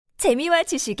재미와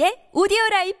지식의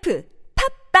오디오라이프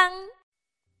팝빵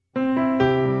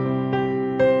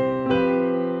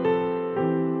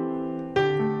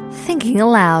Thinking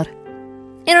Aloud.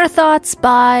 Inner Thoughts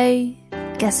by...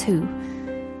 guess who?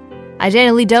 I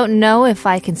genuinely don't know if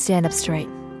I can stand up straight.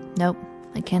 Nope,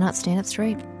 I cannot stand up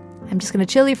straight. I'm just gonna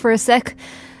chill you for a sec.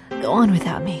 Go on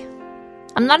without me.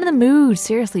 I'm not in the mood.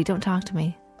 Seriously, don't talk to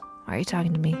me. Why are you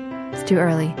talking to me? It's too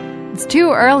early. It's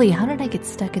too early. How did I get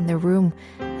stuck in the room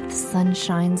that the sun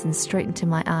shines in straight into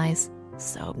my eyes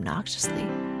so obnoxiously,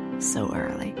 so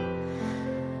early?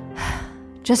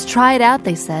 Just try it out,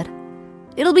 they said.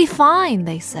 It'll be fine,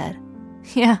 they said.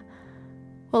 Yeah,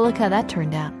 well, look how that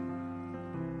turned out.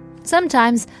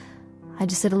 Sometimes I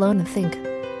just sit alone and think,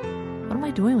 what am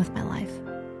I doing with my life?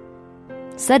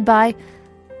 Said by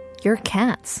your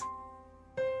cats.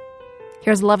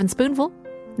 Here's a Love and Spoonful,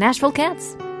 Nashville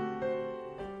Cats.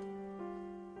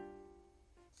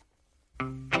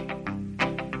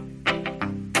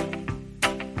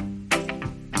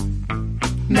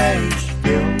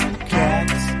 Nashville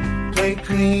cats play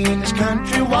clean as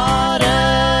country water.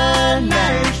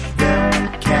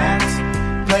 Nashville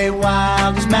cats play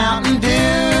wild as Mountain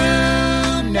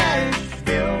Dew.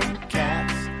 Nashville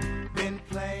cats been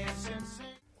playing since...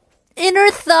 Inner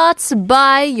Thoughts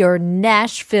by your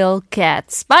Nashville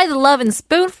Cats by the Love and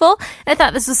Spoonful. I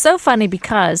thought this was so funny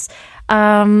because,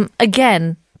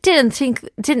 again, didn't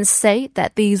say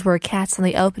that these were cats in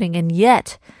the opening, and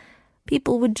yet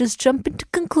people would just jump into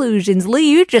conclusions.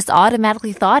 Lee, you just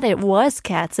automatically thought it was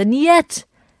cats, and yes,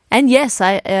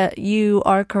 you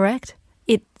are correct.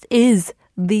 It is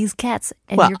these cats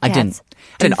and well, your cats.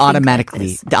 I didn't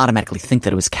automatically think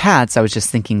that it was cats. I was just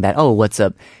thinking that, what's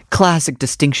a classic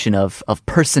distinction of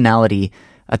personality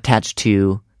attached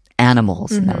to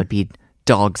animals? And that would be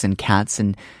dogs and cats.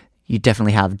 And you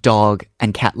definitely have dog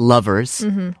and cat lovers.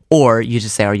 Or you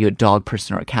just say, are you a dog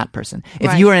person or a cat person?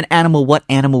 If you were an animal, what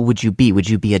animal would you be? Would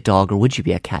you be a dog or would you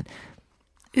be a cat?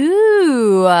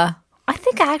 Ooh, I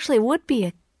think I actually would be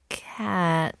a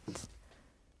cat.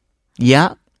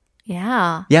 Yeah?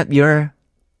 Yeah. Yep, you're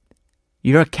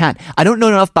a cat. I don't know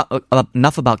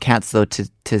enough about cats, though,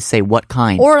 to say what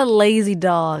kind. Or a lazy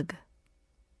dog.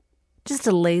 Just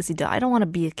a lazy dog. I don't want to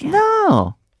be a cat.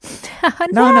 No.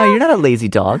 No, you're not a lazy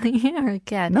dog. You're a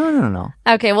cat. No.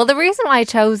 Okay, well, the reason why I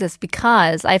chose this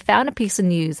because I found a piece of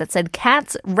news that said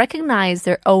cats recognize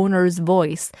their owner's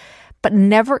voice, but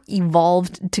never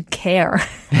evolved to care.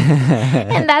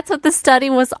 And that's what the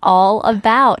study was all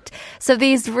about. So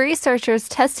these researchers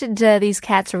tested these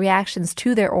cats' reactions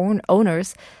to their own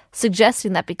owners,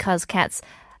 suggesting that because cats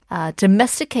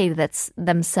domesticated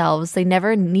themselves, they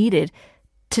never needed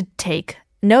to take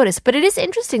notice. But it is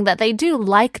interesting that they do,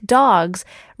 like dogs,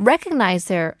 recognize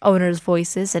their owners'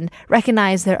 voices and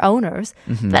recognize their owners.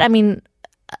 But I mean,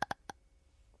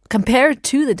 compared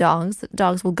to the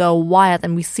dogs will go wild,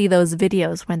 and we see those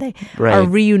videos when they are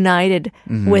reunited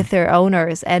with their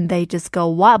owners, and they just go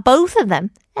wild, both of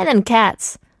them. And then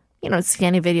cats, you don't see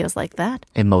any videos like that.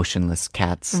 Emotionless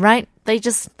cats. Right? They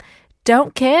just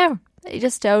don't care. They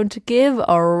just don't give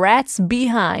a rat's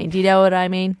behind. You know what I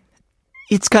mean?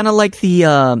 It's kind of like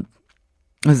they're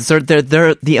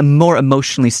the more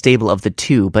emotionally stable of the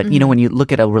two. But, you know, when you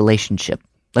look at a relationship,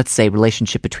 let's say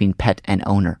relationship between pet and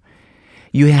owner,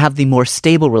 you have the more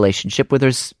stable relationship where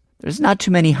there's not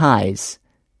too many highs,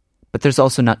 but there's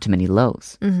also not too many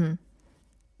lows.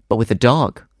 But with a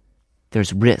dog,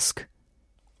 there's risk.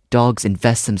 Dogs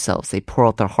invest themselves. They pour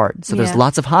out their heart. So there's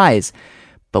lots of highs.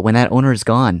 But when that owner is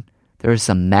gone, there are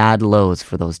some mad lows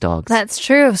for those dogs. That's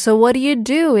true. So what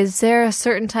do? Is there a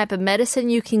certain type of medicine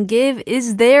you can give?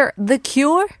 Is there the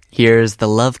cure? Here's the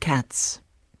Love Cats.